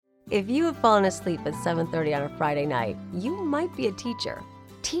If you have fallen asleep at 7:30 on a Friday night, you might be a teacher.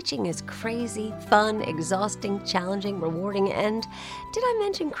 Teaching is crazy, fun, exhausting, challenging, rewarding, and did I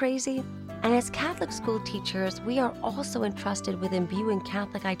mention crazy? And as Catholic school teachers, we are also entrusted with imbuing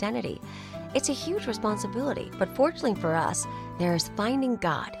Catholic identity. It's a huge responsibility, but fortunately for us, there is Finding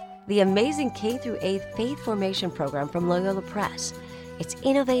God, the amazing K through 8th faith formation program from Loyola Press. It's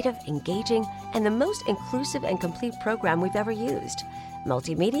innovative, engaging, and the most inclusive and complete program we've ever used.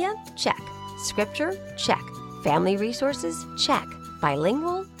 Multimedia? Check. Scripture? Check. Family resources? Check.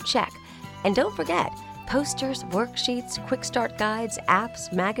 Bilingual? Check. And don't forget, posters, worksheets, quick start guides,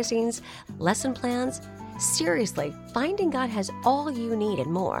 apps, magazines, lesson plans. Seriously, Finding God has all you need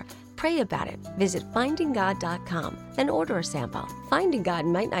and more. Pray about it. Visit findinggod.com, then order a sample. Finding God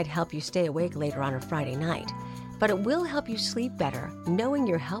might not help you stay awake later on a Friday night, but it will help you sleep better knowing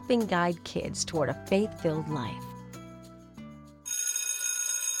you're helping guide kids toward a faith-filled life.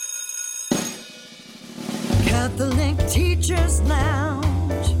 Catholic Teachers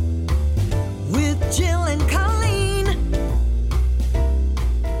Lounge with Jill and Colleen.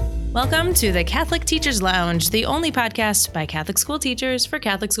 Welcome to the Catholic Teachers Lounge, the only podcast by Catholic school teachers for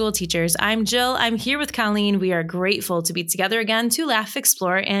Catholic school teachers. I'm Jill. I'm here with Colleen. We are grateful to be together again to laugh,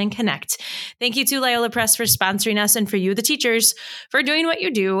 explore, and connect. Thank you to Loyola Press for sponsoring us and for you, the teachers, for doing what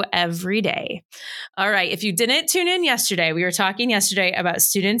you do every day. All right. If you didn't tune in yesterday, we were talking yesterday about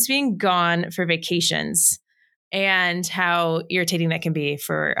students being gone for vacations and how irritating that can be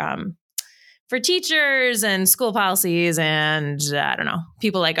for teachers and school policies and I don't know,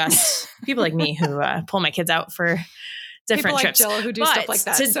 people like us, people like me who pull my kids out for different people trips. People like Jill who do stuff like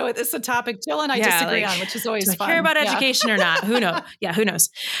that. So it's a topic Jill and I disagree on, which is always do fun. I care about education or not? Who knows? Yeah, who knows?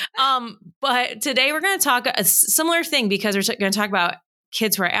 But today we're going to talk a similar thing because we're going to talk about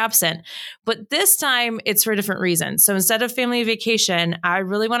kids who are absent, but this time it's for different reasons. So instead of family vacation, I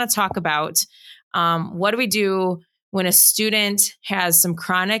really want to talk about what do we do when a student has some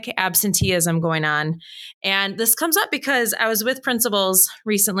chronic absenteeism going on. And this comes up because I was with principals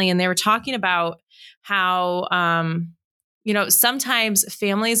recently and they were talking about how, sometimes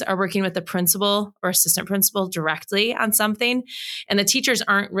families are working with the principal or assistant principal directly on something and the teachers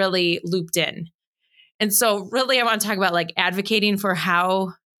aren't really looped in. And so really I want to talk about like advocating for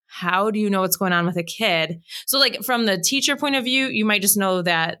how do you know what's going on with a kid? So like from the teacher point of view, you might just know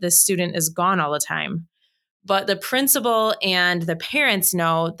that the student is gone all the time. But the principal and the parents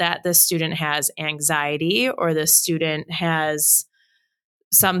know that the student has anxiety or the student has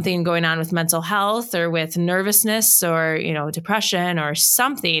something going on with mental health or with nervousness or, depression or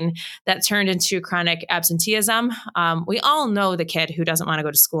something that turned into chronic absenteeism. We all know the kid who doesn't want to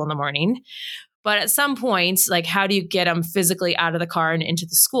go to school in the morning. But at some point, like, how do you get them physically out of the car and into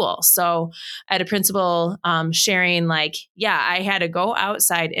the school? So I had a principal sharing like, I had to go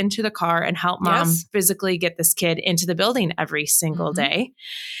outside into the car and help mom physically get this kid into the building every single day.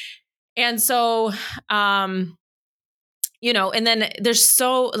 And so, and then there's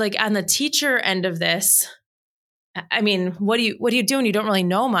so like on the teacher end of this, I mean, what do you do when you don't really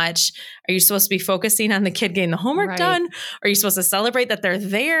know much? Are you supposed to be focusing on the kid getting the homework done? Are you supposed to celebrate that they're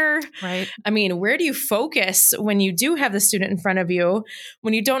there? Right. I mean, where do you focus when you do have the student in front of you,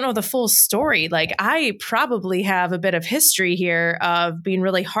 when you don't know the full story? Like I probably have a bit of history here of being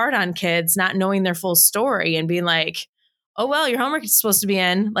really hard on kids, not knowing their full story and being like, oh, well, your homework is supposed to be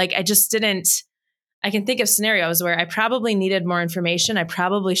in. Like I can think of scenarios where I probably needed more information. I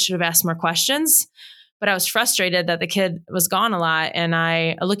probably should have asked more questions. But I was frustrated that the kid was gone a lot.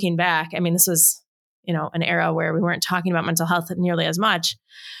 And looking back, I mean, this was, an era where we weren't talking about mental health nearly as much.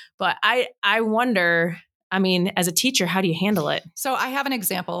 But I wonder, I mean, as a teacher, how do you handle it? So I have an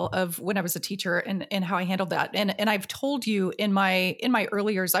example of when I was a teacher and how I handled that. And I've told you in my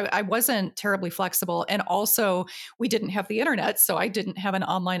early years, I wasn't terribly flexible. And also we didn't have the internet. So I didn't have an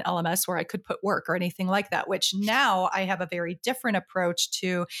online LMS where I could put work or anything like that, which now I have a very different approach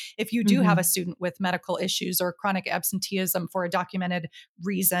to if you do have a student with medical issues or chronic absenteeism for a documented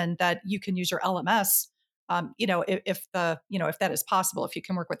reason that you can use your LMS. If that is possible, if you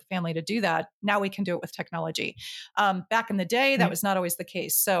can work with the family to do that, now we can do it with technology. Back in the day, that was not always the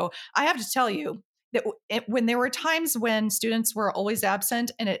case. So I have to tell you that when there were times when students were always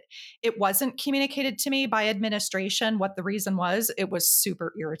absent and it wasn't communicated to me by administration what the reason was, it was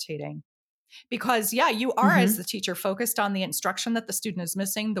super irritating. Because you are as the teacher focused on the instruction that the student is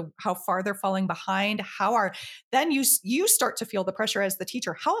missing, how far they're falling behind, then you start to feel the pressure as the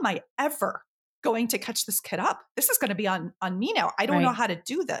teacher. How am I ever going to catch this kid up? This is going to be on me now. I don't know how to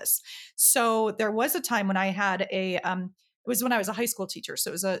do this. So there was a time when I had it was when I was a high school teacher.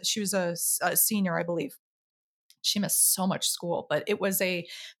 So she was a senior, I believe. she missed so much school, but it was a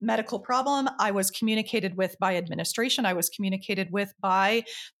medical problem. I was communicated with by administration. I was communicated with by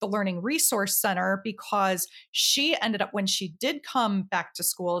the Learning Resource Center because she ended up, when she did come back to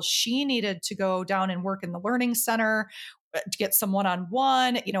school, she needed to go down and work in the Learning Center to get some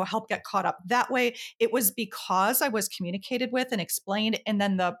one-on-one, help get caught up that way. It was because I was communicated with and explained. And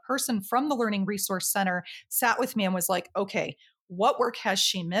then the person from the Learning Resource Center sat with me and was like, okay, what work has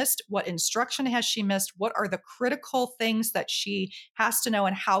she missed? What instruction has she missed? What are the critical things that she has to know?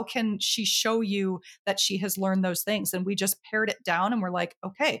 And how can she show you that she has learned those things? And we just pared it down and we're like,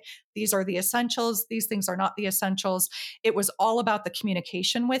 okay, these are the essentials. These things are not the essentials. It was all about the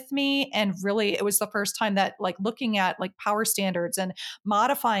communication with me. And really, it was the first time that like looking at like power standards and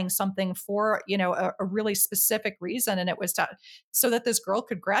modifying something for, a really specific reason. And it was so that this girl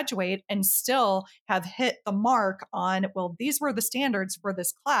could graduate and still have hit the mark on, well, these were the standards for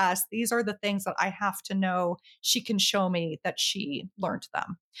this class. These are the things that I have to know. She can show me that she learned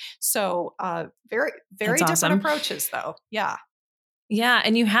them. So very, very That's different awesome. approaches though. Yeah. Yeah.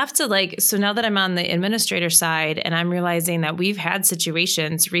 And you have to so now that I'm on the administrator side and I'm realizing that we've had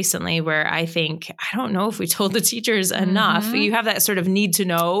situations recently where I think, I don't know if we told the teachers enough. You have that sort of need to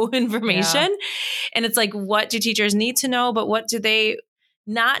know information. Yeah. And it's like, what do teachers need to know? But what do they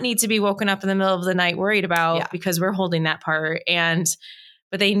not need to be woken up in the middle of the night worried about because we're holding that part.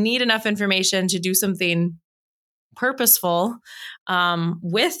 But they need enough information to do something purposeful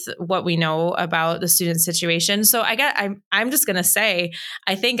with what we know about the student situation. So I'm just going to say,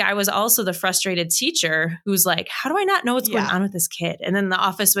 I think I was also the frustrated teacher who's like, how do I not know what's going on with this kid? And then the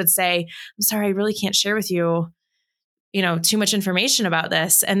office would say, I'm sorry, I really can't share with you, too much information about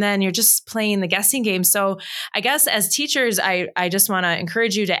this. And then you're just playing the guessing game. So I guess as teachers, I just want to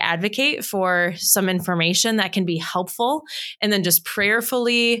encourage you to advocate for some information that can be helpful, and then just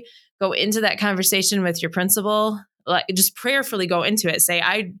prayerfully go into that conversation with your principal. Like just prayerfully go into it. Say,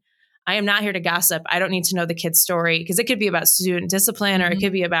 I am not here to gossip. I don't need to know the kid's story, because it could be about student discipline, or it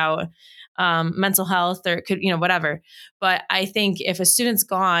could be about mental health, or it could, whatever. But I think if a student's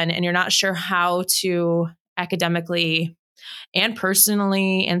gone and you're not sure how to academically and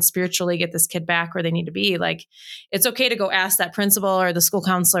personally and spiritually get this kid back where they need to be, like, it's okay to go ask that principal or the school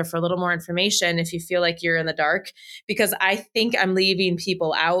counselor for a little more information if you feel like you're in the dark, because I think I'm leaving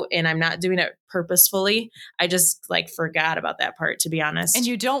people out and I'm not doing it purposefully. I just forgot about that part, to be honest. And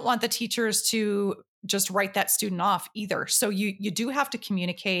you don't want the teachers to just write that student off either. So you do have to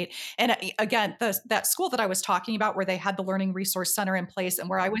communicate. And again, that school that I was talking about, where they had the Learning Resource Center in place, and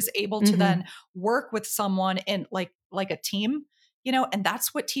where I was able to then work with someone in like a team, and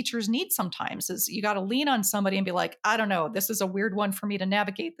that's what teachers need sometimes, is you got to lean on somebody and be like, I don't know, this is a weird one for me to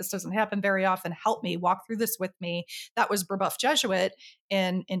navigate. This doesn't happen very often. Help me walk through this with me. That was Brebeuf Jesuit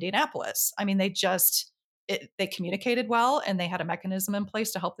in Indianapolis. I mean, they communicated well, and they had a mechanism in place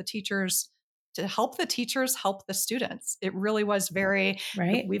to help the teachers help the students. It really was very,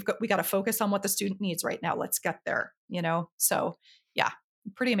 right. We got to focus on what the student needs right now. Let's get there, So yeah,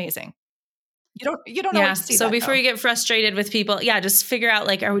 pretty amazing. You don't know what to see. So before you get frustrated with people, just figure out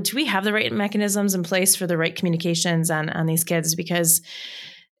do we have the right mechanisms in place for the right communications on these kids? Because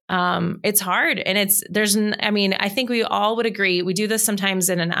it's hard. And I think we all would agree. We do this sometimes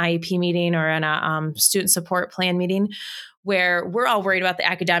in an IEP meeting or in a student support plan meeting, where we're all worried about the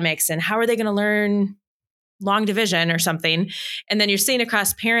academics and how are they going to learn long division or something. And then you're seeing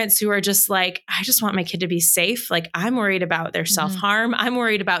across parents who are just like, I just want my kid to be safe. I'm worried about their self-harm. I'm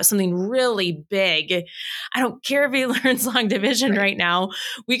worried about something really big. I don't care if he learns long division right now.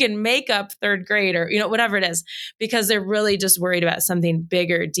 We can make up third grade or, whatever it is, because they're really just worried about something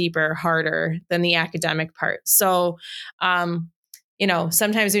bigger, deeper, harder than the academic part. So,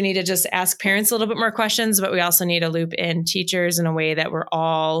 sometimes we need to just ask parents a little bit more questions, but we also need to loop in teachers in a way that we're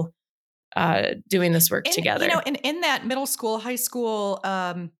all doing this work together. In that middle school, high school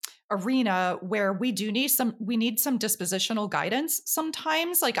arena, where we need some dispositional guidance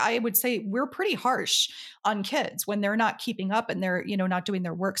sometimes. I would say we're pretty harsh on kids when they're not keeping up and they're, not doing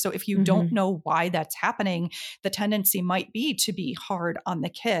their work. So if you don't know why that's happening, the tendency might be to be hard on the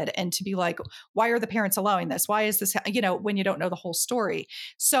kid and to be like, why are the parents allowing this? Why is this, when you don't know the whole story.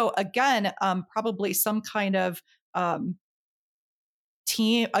 So again, probably some kind of,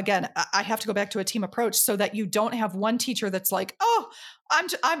 team. Again, I have to go back to a team approach, so that you don't have one teacher that's like, oh,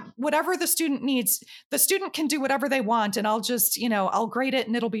 I'm whatever the student needs, the student can do whatever they want, and I'll just, I'll grade it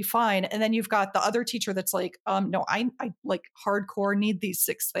and it'll be fine. And then you've got the other teacher that's like, no, I hardcore need these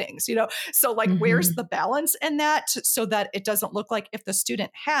 6 things, So where's the balance in that, so that it doesn't look like if the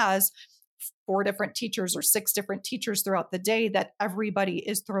student has 4 different teachers or 6 different teachers throughout the day, that everybody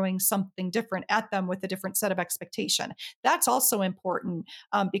is throwing something different at them with a different set of expectation. That's also important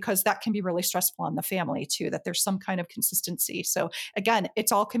because that can be really stressful on the family too, that there's some kind of consistency. So again,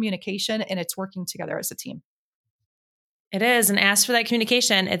 it's all communication and it's working together as a team. It is. And ask for that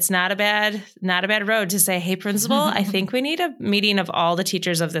communication. It's not a bad road to say, hey, principal, I think we need a meeting of all the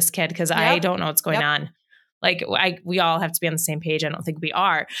teachers of this kid because I don't know what's going on. Like we all have to be on the same page. I don't think we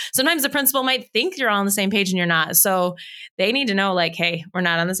are. Sometimes the principal might think you're all on the same page and you're not. So they need to know like, hey, we're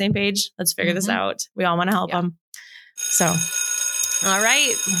not on the same page. Let's figure this out. We all want to help them. So, all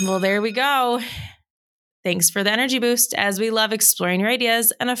right. Well, there we go. Thanks for the energy boost, as we love exploring your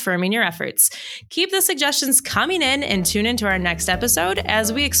ideas and affirming your efforts. Keep the suggestions coming in and tune into our next episode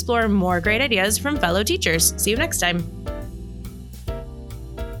as we explore more great ideas from fellow teachers. See you next time.